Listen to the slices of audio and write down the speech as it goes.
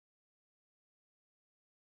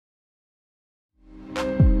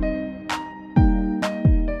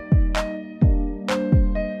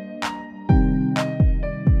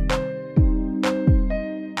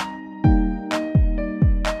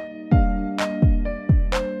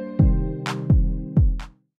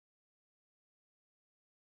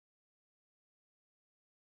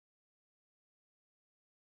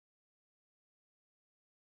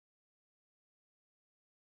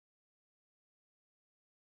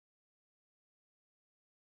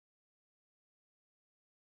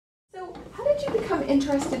So, how did you become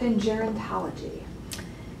interested in gerontology?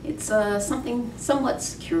 It's something somewhat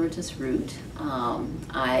circuitous route.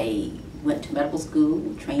 I went to medical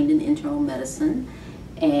school, trained in internal medicine,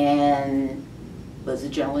 and was a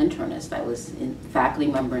general internist. I was a faculty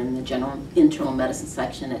member in the general internal medicine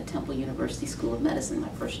section at Temple University School of Medicine, my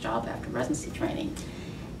first job after residency training.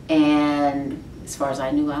 And as far as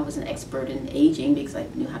I knew, I was an expert in aging because I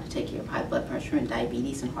knew how to take care of high blood pressure and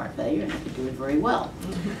diabetes and heart failure, and I could do it very well.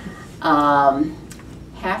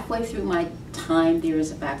 Halfway through my time there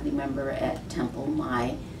as a faculty member at Temple,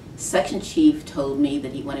 my section chief told me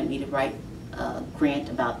that he wanted me to write a grant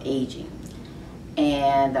about aging,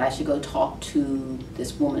 and that I should go talk to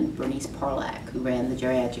this woman, Bernice Parlak, who ran the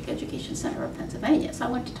Geriatric Education Center of Pennsylvania. So I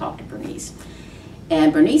went to talk to Bernice.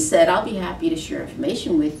 And Bernice said, I'll be happy to share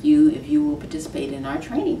information with you if you will participate in our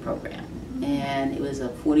training program. And it was a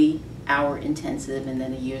 40-hour intensive and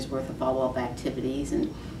then a year's worth of follow-up activities.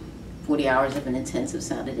 And 40 hours of an intensive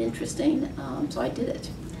sounded interesting, so I did it.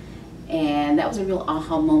 And that was a real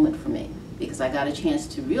aha moment for me, because I got a chance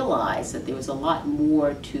to realize that there was a lot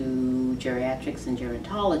more to geriatrics and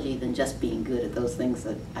gerontology than just being good at those things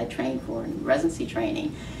that I trained for in residency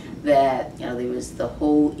training. That, you know, there was the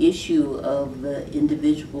whole issue of the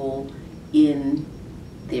individual in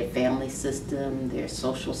their family system, their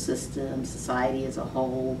social system, society as a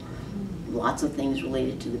whole, lots of things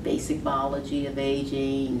related to the basic biology of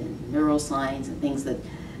aging and neuroscience and things that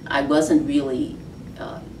I wasn't really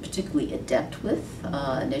particularly adept with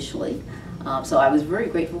initially. So I was very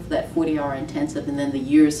grateful for that 40-hour intensive and then the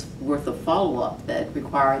year's worth of follow-up that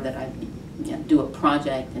required that I do a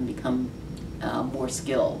project and become more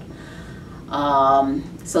skilled.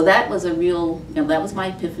 So that was a real, that was my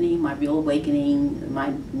epiphany, my real awakening,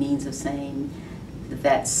 my means of saying that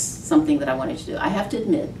that's something that I wanted to do. I have to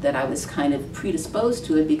admit that I was kind of predisposed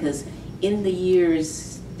to it because in the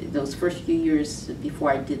years, those first few years before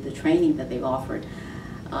I did the training that they offered,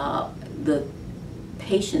 the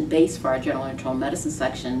patient base for our general internal medicine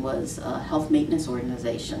section was a health maintenance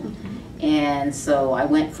organization. And so I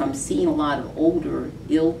went from seeing a lot of older,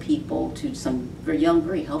 ill people to some very young,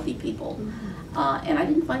 very healthy people. And I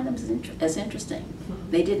didn't find them as interesting.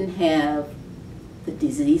 They didn't have the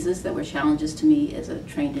diseases that were challenges to me as a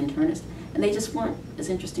trained internist, and they just weren't as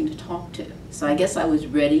interesting to talk to. So I guess I was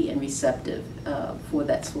ready and receptive for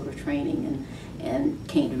that sort of training and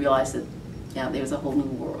came to realize that there was a whole new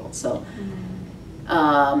world. So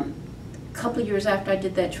a couple of years after I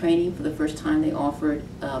did that training, for the first time they offered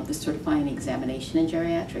the certifying examination in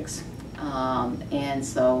geriatrics. And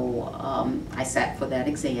so I sat for that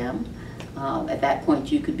exam. At that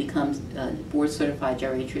point you could become a board certified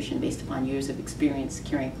geriatrician based upon years of experience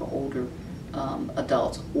caring for older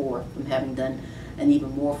adults, or from having done an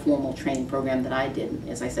even more formal training program that I did.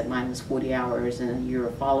 As I said, mine was 40 hours and a year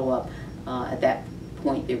of follow-up. At that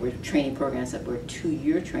point there were training programs that were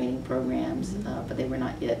 2-year training programs, but they were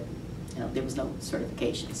not yet, there was no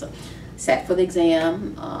certification. So sat for the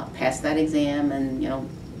exam, passed that exam, and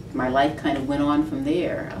my life kind of went on from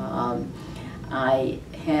there. I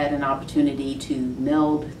had an opportunity to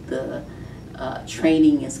meld the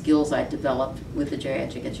training and skills I developed with the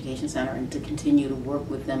Geriatric Education Center and to continue to work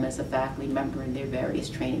with them as a faculty member in their various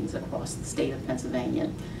trainings across the state of Pennsylvania.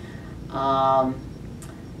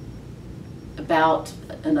 About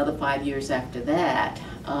another 5 years after that,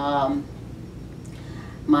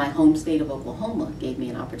 my home state of Oklahoma gave me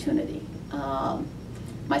an opportunity.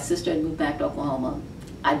 My sister had moved back to Oklahoma.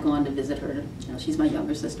 I'd gone to visit her. She's my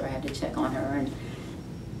younger sister. I had to check on her and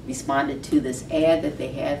responded to this ad that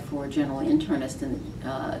they had for a general internist in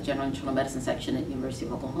the general internal medicine section at University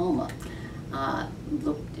of Oklahoma.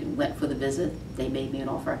 Went for the visit. They made me an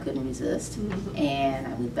offer I couldn't resist, and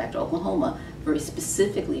I moved back to Oklahoma, very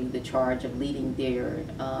specifically with the charge of leading their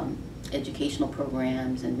educational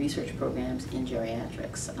programs and research programs in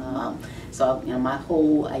geriatrics. So my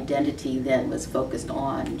whole identity then was focused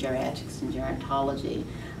on geriatrics and gerontology,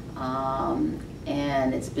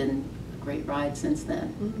 and it's been a great ride since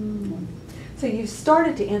then. So you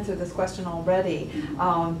started to answer this question already,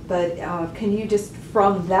 but can you just,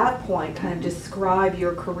 from that point, kind of describe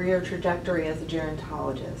your career trajectory as a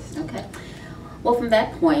gerontologist? Okay. Well, from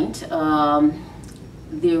that point,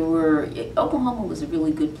 Oklahoma was a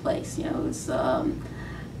really good place. It was a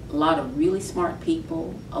lot of really smart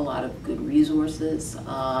people, a lot of good resources,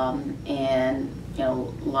 and a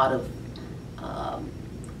lot of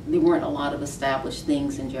there weren't a lot of established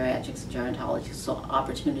things in geriatrics and gerontology, so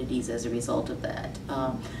opportunities as a result of that.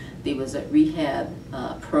 There was a rehab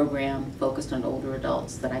program focused on older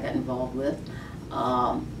adults that I got involved with.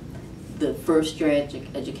 The first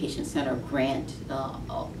Geriatric Education Center grant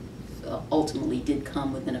ultimately did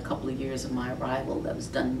come within a couple of years of my arrival. That was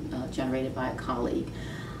done, generated by a colleague.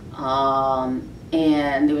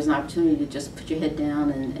 And there was an opportunity to just put your head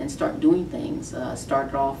down and start doing things.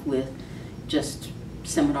 Started off with just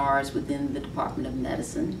seminars within the Department of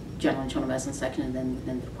Medicine, General Internal Medicine section, and then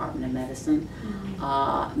within the Department of Medicine.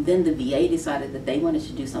 Then the VA decided that they wanted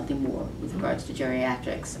to do something more with regards to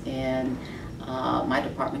geriatrics, and my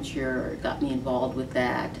department chair got me involved with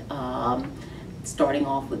that, starting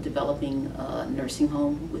off with developing a nursing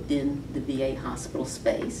home within the VA hospital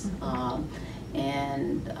space.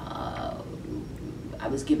 I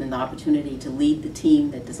was given the opportunity to lead the team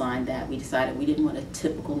that designed that. We decided we didn't want a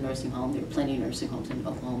typical nursing home. There were plenty of nursing homes in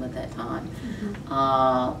Oklahoma at that time.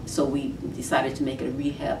 So we decided to make it a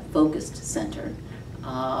rehab-focused center,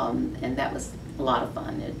 and that was a lot of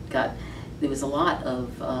fun. There was a lot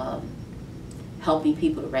of helping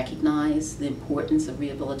people to recognize the importance of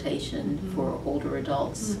rehabilitation for older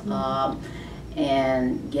adults,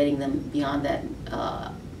 and getting them beyond that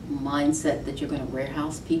mindset that you're going to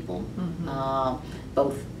warehouse people,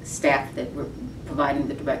 both staff that were providing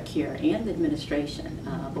the direct care and the administration,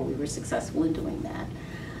 but we were successful in doing that.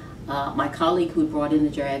 My colleague who brought in the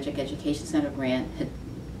Geriatric Education Center grant had,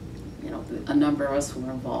 a number of us were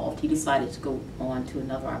involved. He decided to go on to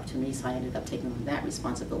another opportunity, so I ended up taking on that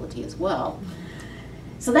responsibility as well.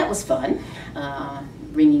 So that was fun,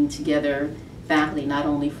 bringing together faculty not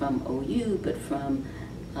only from OU, but from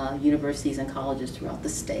universities and colleges throughout the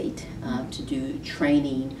state to do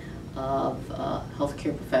training of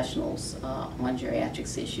healthcare professionals on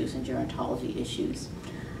geriatrics issues and gerontology issues.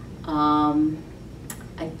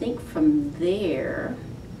 I think from there,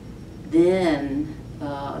 then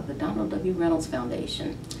the Donald W. Reynolds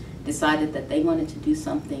Foundation decided that they wanted to do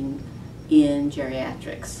something in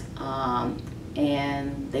geriatrics,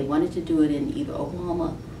 and they wanted to do it in either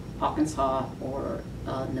Oklahoma, Arkansas, or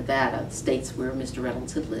Nevada, states where Mr.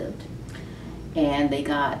 Reynolds had lived. And they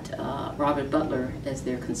got Robert Butler as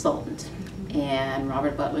their consultant. And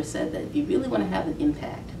Robert Butler said that if you really want to have an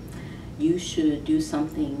impact, you should do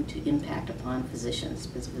something to impact upon physicians,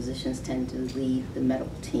 because physicians tend to lead the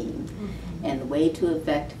medical team. And the way to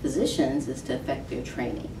affect physicians is to affect their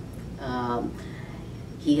training.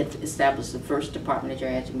 He had established the first Department of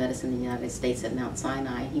Geriatric Medicine in the United States at Mount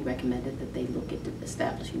Sinai. He recommended that they look at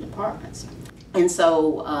establishing departments. And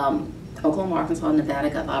so Oklahoma, Arkansas, and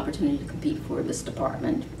Nevada got the opportunity to compete for this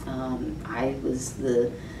department. I was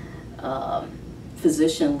the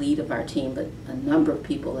physician lead of our team, but a number of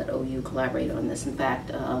people at OU collaborated on this. In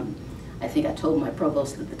fact, I think I told my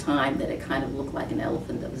provost at the time that it kind of looked like an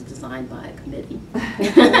elephant that was designed by a committee.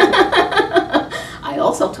 I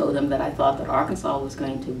also told him that I thought that Arkansas was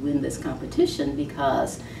going to win this competition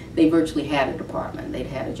because they virtually had a department. They'd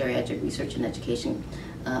had a geriatric research and education,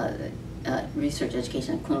 research,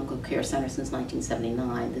 education, and clinical care center since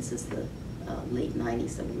 1979. This is the late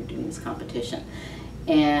 90s that we were doing this competition.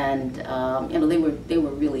 And they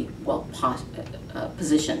were really well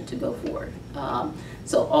positioned to go forward.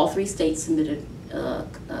 So all three states submitted a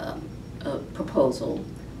proposal.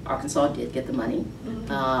 Arkansas did get the money.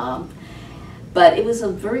 But it was a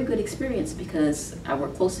very good experience because I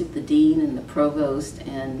worked closely with the dean and the provost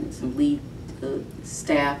and some lead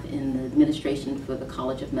staff in the administration for the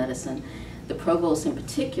College of Medicine. The provost in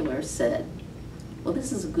particular said, well,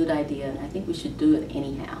 this is a good idea and I think we should do it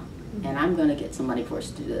anyhow. And I'm going to get some money for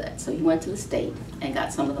us to do that. So he went to the state and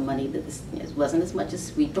got some of the money that it wasn't as much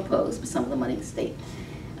as we proposed, but some of the money the state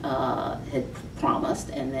had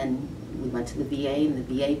promised. And then we went to the VA, and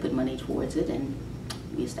the VA put money towards it, and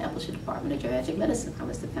we established a Department of Geriatric Medicine. I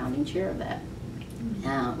was the founding chair of that.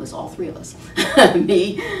 It was all three of us,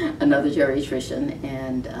 me, another geriatrician,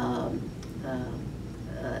 and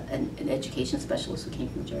an education specialist who came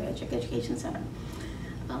from the Geriatric Education Center.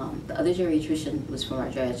 The other geriatrician was from our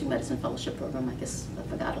Geriatric Medicine Fellowship Program. I guess I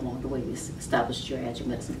forgot along the way we established Geriatric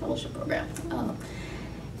Medicine Fellowship Program.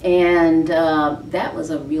 That was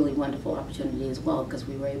a really wonderful opportunity as well, because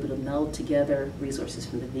we were able to meld together resources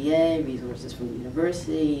from the VA, resources from the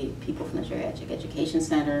university, people from the Geriatric Education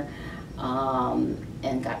Center,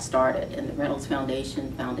 and got started. And the Reynolds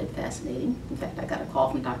Foundation found it fascinating. In fact, I got a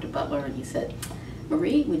call from Dr. Butler, and he said,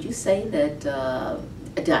 Marie, would you say that,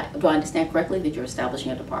 do I understand correctly that you're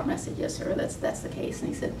establishing a department? I said, yes, sir, that's the case. And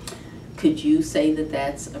he said, could you say that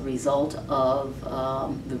that's a result of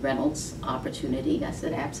the Reynolds opportunity? I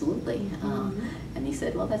said, absolutely. And he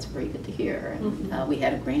said, well, that's very good to hear. And we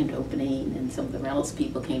had a grand opening, and some of the Reynolds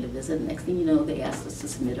people came to visit. And next thing you know, they asked us to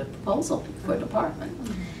submit a proposal for a department.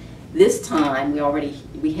 This time,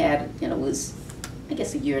 we had, it was, I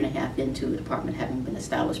guess, a year and a half into the department having been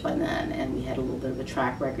established by then, and we had a little bit of a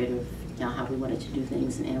track record of how we wanted to do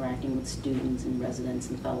things and interacting with students and residents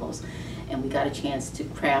and fellows. And we got a chance to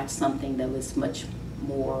craft something that was much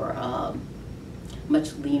more,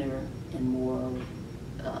 much leaner and more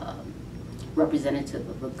representative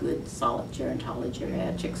of a good, solid gerontology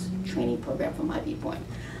geriatrics training program from my viewpoint.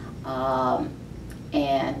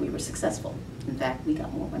 And we were successful. In fact, we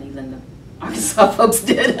got more money than the Arkansas folks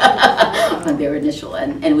did on their initial,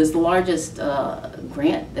 and it was the largest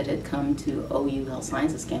grant that had come to OU Health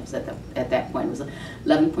Sciences campus at that point. It was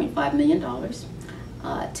 $11.5 million,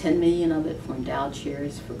 $10 million of it for endowed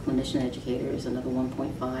chairs for clinician educators, another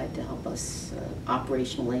 $1.5 to help us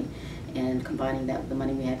operationally, and combining that with the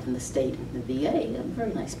money we had from the state and the VA, a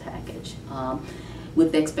very nice package.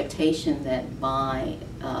 With the expectation that by,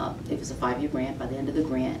 it was a 5-year grant, by the end of the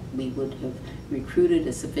grant, we would have recruited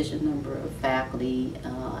a sufficient number of faculty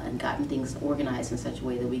and gotten things organized in such a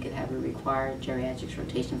way that we could have a required geriatrics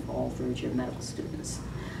rotation for all third-year medical students.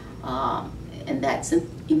 And that's in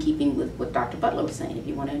keeping with what Dr. Butler was saying. If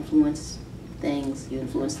you want to influence things, you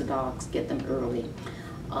influence the docs, get them early.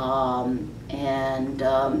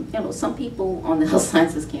 You know, some people on the health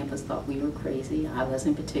sciences campus thought we were crazy. I was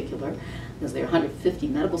in particular, because there are 150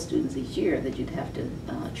 medical students each year that you'd have to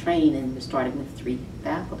train, and we're starting with 3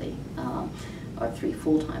 faculty, or 3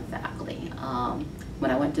 full-time faculty. When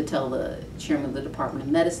I went to tell the chairman of the Department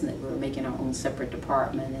of Medicine that we were making our own separate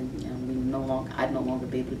department, and you know, I'd no longer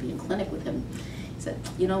be able to be in clinic with him, he said,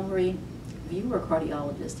 "You know, Marie, if you were a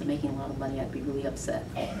cardiologist and making a lot of money, I'd be really upset."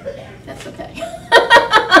 That's okay.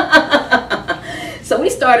 So we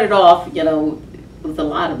started off, you know, with a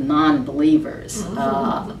lot of non-believers,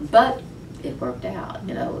 but it worked out.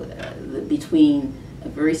 You know, between a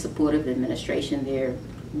very supportive administration there,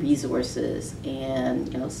 resources,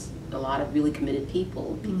 and you know, a lot of really committed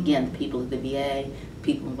people. Again, the people at the VA,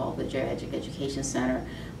 people involved with the Geriatric Education Center,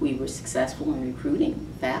 we were successful in recruiting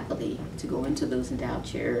faculty to go into those endowed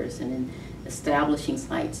chairs and in establishing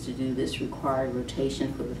sites to do this required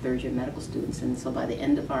rotation for the third-year medical students. And so by the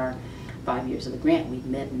end of our 5 years of the grant, we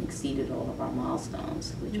met and exceeded all of our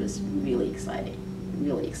milestones, which was really exciting,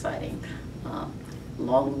 really exciting.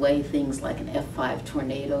 Along the way, things like an F5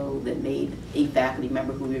 tornado that made a faculty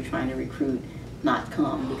member who we were trying to recruit not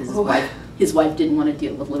come because his wife didn't want to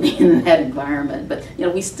deal with living in that environment. But you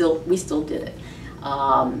know, we still did it,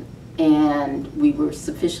 and we were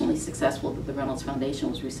sufficiently successful that the Reynolds Foundation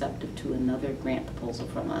was receptive to another grant proposal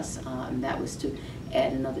from us, and that was to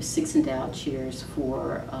add another 6 endowed chairs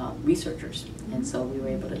for researchers, and so we were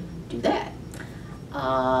able to do that,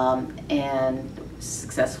 and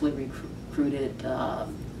successfully recruited a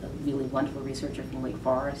really wonderful researcher from Wake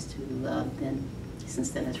Forest who then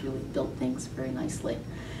since then has really built things very nicely.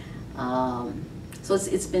 So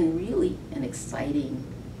it's been really an exciting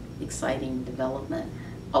development.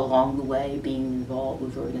 Along the way, being involved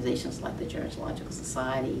with organizations like the Gerontological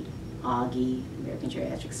Society, AGI, American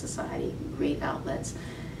Geriatric Society, great outlets,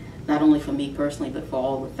 not only for me personally, but for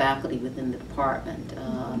all the faculty within the department,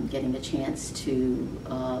 getting a chance to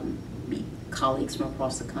meet colleagues from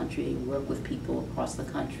across the country, work with people across the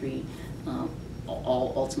country,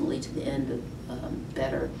 all ultimately to the end of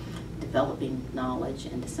better developing knowledge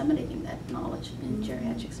and disseminating that knowledge in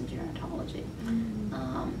geriatrics and gerontology.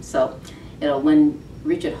 So, you know, when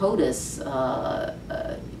Richard Hodis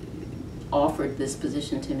offered this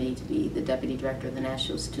position to me to be the Deputy Director of the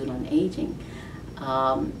National Institute on Aging,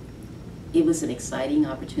 it was an exciting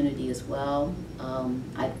opportunity as well.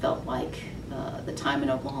 I felt like the time in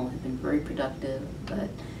Oklahoma had been very productive, but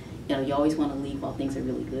you know, you always want to leave while things are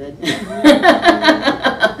really good.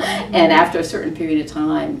 And after a certain period of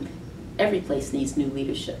time, every place needs new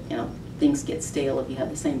leadership. You know, things get stale if you have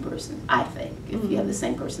the same person, I think, if you have the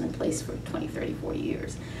same person in place for 20, 30, 40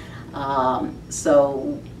 years.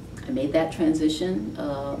 So I made that transition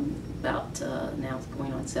about now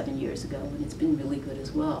going on 7 years ago, and it's been really good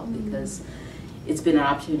as well, because it's been an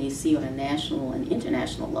opportunity to see on a national and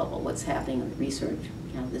international level what's happening in the research.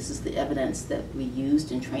 You know, this is the evidence that we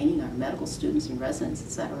used in training our medical students and residents, et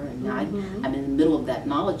cetera, and I'm in the middle of that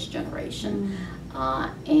knowledge generation.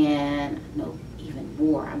 And no, even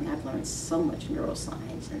more, I mean, I've learned so much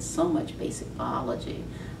neuroscience and so much basic biology,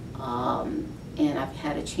 and I've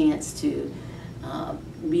had a chance to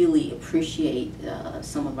really appreciate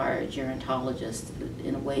some of our gerontologists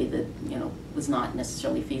in a way that, you know, was not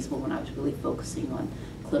necessarily feasible when I was really focusing on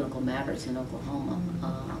clinical matters in Oklahoma.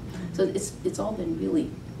 So it's all been really,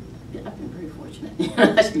 I've been very fortunate.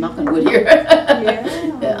 I should knock on wood here.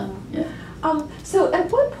 So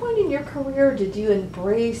at what point in your career did you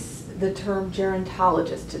embrace the term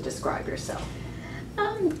gerontologist to describe yourself?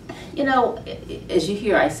 You know, as you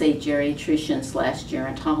hear, I say geriatrician /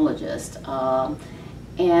 gerontologist,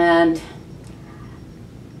 And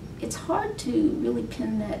it's hard to really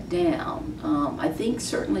pin that down. I think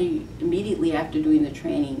certainly immediately after doing the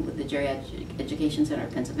training with the Geriatric Education Center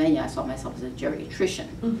of Pennsylvania, I saw myself as a geriatrician.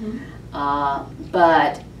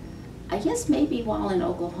 But I guess maybe while in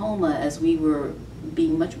Oklahoma, as we were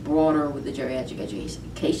being much broader with the Geriatric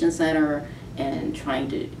Education Center and trying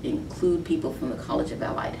to include people from the College of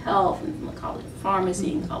Allied Health and from the College of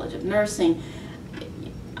Pharmacy and College of Nursing,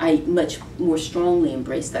 I much more strongly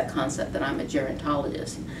embraced that concept that I'm a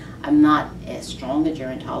gerontologist. I'm not as strong a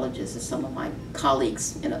gerontologist as some of my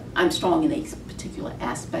colleagues. I'm strong in a particular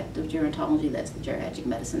aspect of gerontology, that's the geriatric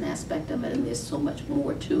medicine aspect of it, and there's so much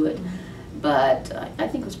more to it. But I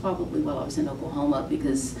think it was probably while I was in Oklahoma,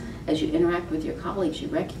 because as you interact with your colleagues, you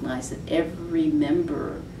recognize that every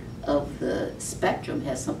member of the spectrum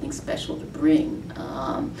has something special to bring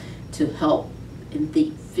to help in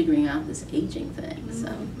figuring out this aging thing. So.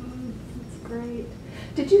 That's great.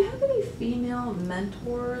 Did you have any female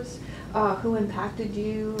mentors who impacted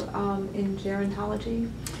you in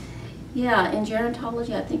gerontology? Yeah, in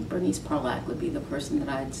gerontology, I think Bernice Parlak would be the person that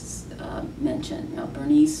I'd mention.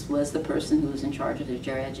 Bernice was the person who was in charge of the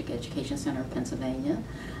Geriatric Education Center of Pennsylvania.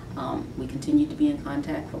 We continued to be in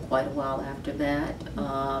contact for quite a while after that.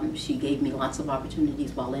 She gave me lots of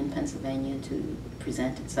opportunities while in Pennsylvania to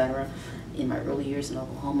present, etc. In my early years in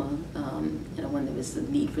Oklahoma, when there was the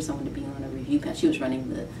need for someone to be on a review panel. She was running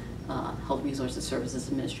the Health Resources Services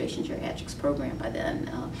Administration Geriatrics program by then.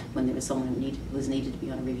 When there was someone who was needed to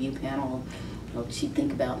be on a review panel, she'd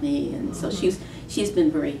think about me, and so she's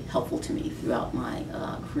been very helpful to me throughout my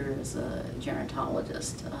career as a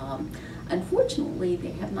gerontologist. Unfortunately,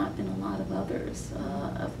 there have not been a lot of others.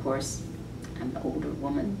 Of course, I'm an older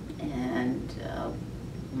woman, and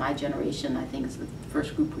my generation, I think, is the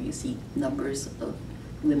first group where you see numbers of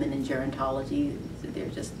women in gerontology. They're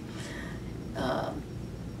just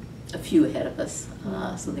a few ahead of us,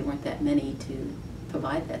 so there weren't that many to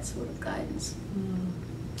provide that sort of guidance.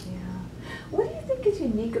 Yeah. What do you think is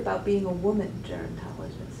unique about being a woman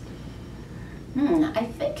gerontologist? I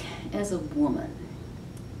think as a woman,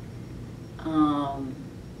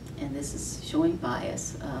 and this is showing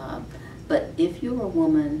bias, but if you're a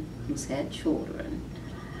woman who's had children,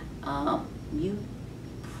 you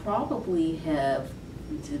probably have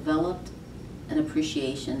developed an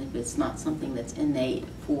appreciation, if it's not something that's innate,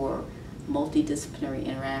 for multidisciplinary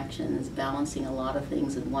interactions, balancing a lot of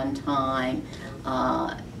things at one time,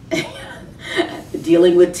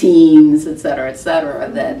 dealing with teams, et cetera,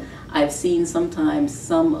 that I've seen sometimes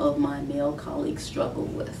some of my male colleagues struggle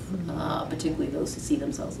with, particularly those who see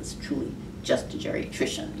themselves as truly just a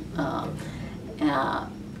geriatrician.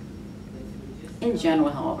 In general,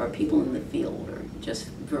 however, people in the field are just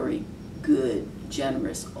very good,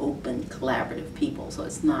 generous, open, collaborative people, so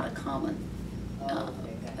it's not a common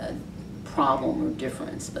problem or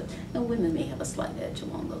difference, but women may have a slight edge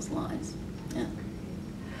along those lines. Yeah.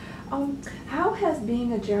 How has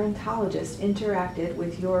being a gerontologist interacted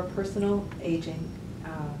with your personal aging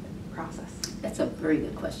process? That's a very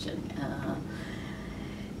good question.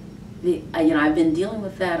 I've been dealing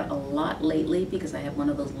with that a lot lately because I have one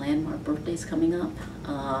of those landmark birthdays coming up.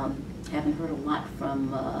 Haven't heard a lot from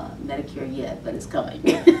Medicare yet, but it's coming.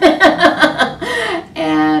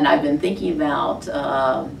 And I've been thinking about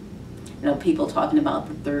people talking about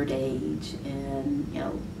the third age, and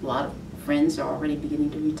a lot of friends are already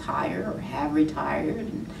beginning to retire or have retired,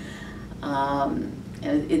 and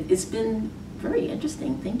it's been very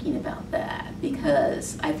interesting thinking about that,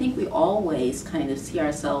 because I think we always kind of see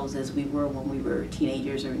ourselves as we were when we were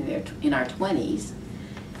teenagers or in our 20s,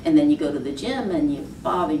 and then you go to the gym and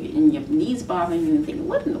and your knees bother you and think,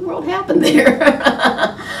 what in the world happened there?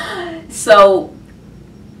 So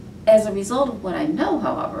as a result of what I know,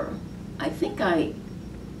 however, I think I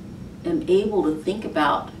am able to think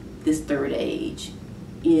about this third age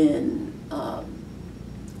in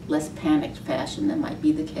less panicked fashion than might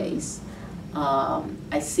be the case.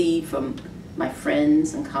 I see from my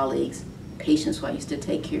friends and colleagues, patients who I used to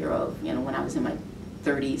take care of, when I was in my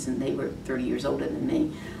 30s and they were 30 years older than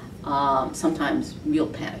me, sometimes real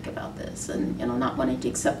panic about this, and not wanting to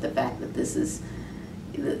accept the fact that this is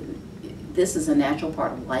a natural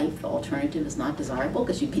part of life. The alternative is not desirable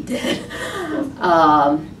because you'd be dead.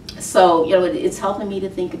 So it's helping me to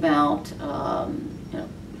think about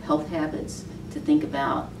health habits, to think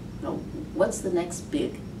about what's the next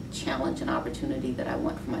big challenge and opportunity that I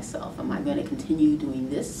want for myself. Am I going to continue doing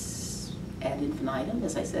this ad infinitum?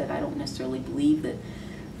 As I said, I don't necessarily believe that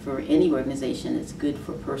for any organization it's good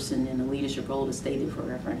for a person in a leadership role to stay there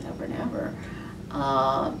forever and ever and ever.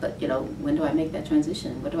 But you know, when do I make that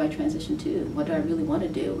transition? What do I transition to? What do I really want to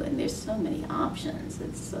do? And there's so many options.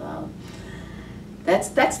 It's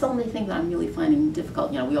that's the only thing that I'm really finding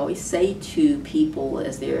difficult. You know, we always say to people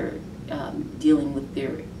as they're dealing with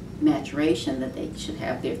their maturation that they should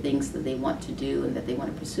have their things that they want to do and that they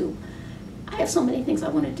want to pursue. I have so many things I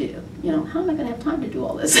want to do. You know, how am I going to have time to do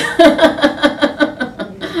all this?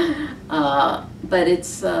 But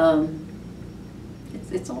it's all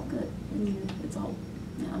good. It's all.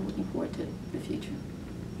 You know, I'm looking forward to the future.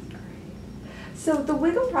 So the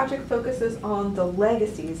WIGL project focuses on the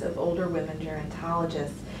legacies of older women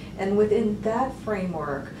gerontologists, and within that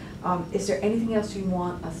framework, is there anything else you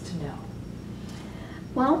want us to know?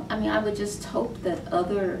 Well, I mean, I would just hope that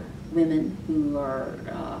other women who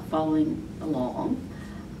are following along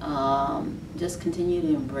just continue to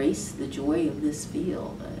embrace the joy of this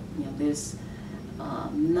field. You know, there's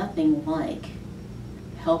nothing like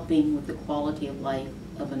helping with the quality of life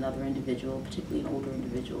of another individual, particularly an older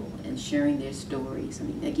individual, and sharing their stories. I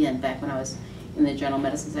mean, again, back when I was in the general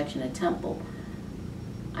medicine section at Temple,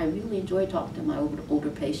 I really enjoyed talking to my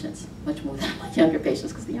older patients, much more than my younger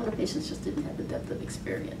patients, because the younger patients just didn't have the depth of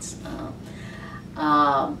experience.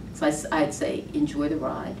 So I'd say enjoy the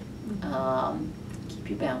ride, keep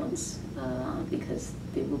your balance, because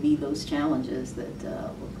there will be those challenges that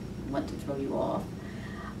will want to throw you off.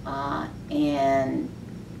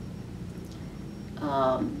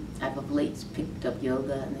 I've of late picked up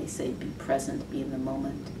yoga, and they say be present, be in the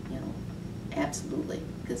moment. You know, absolutely,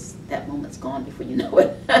 because that moment's gone before you know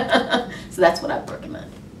it. So that's what I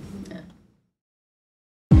recommend.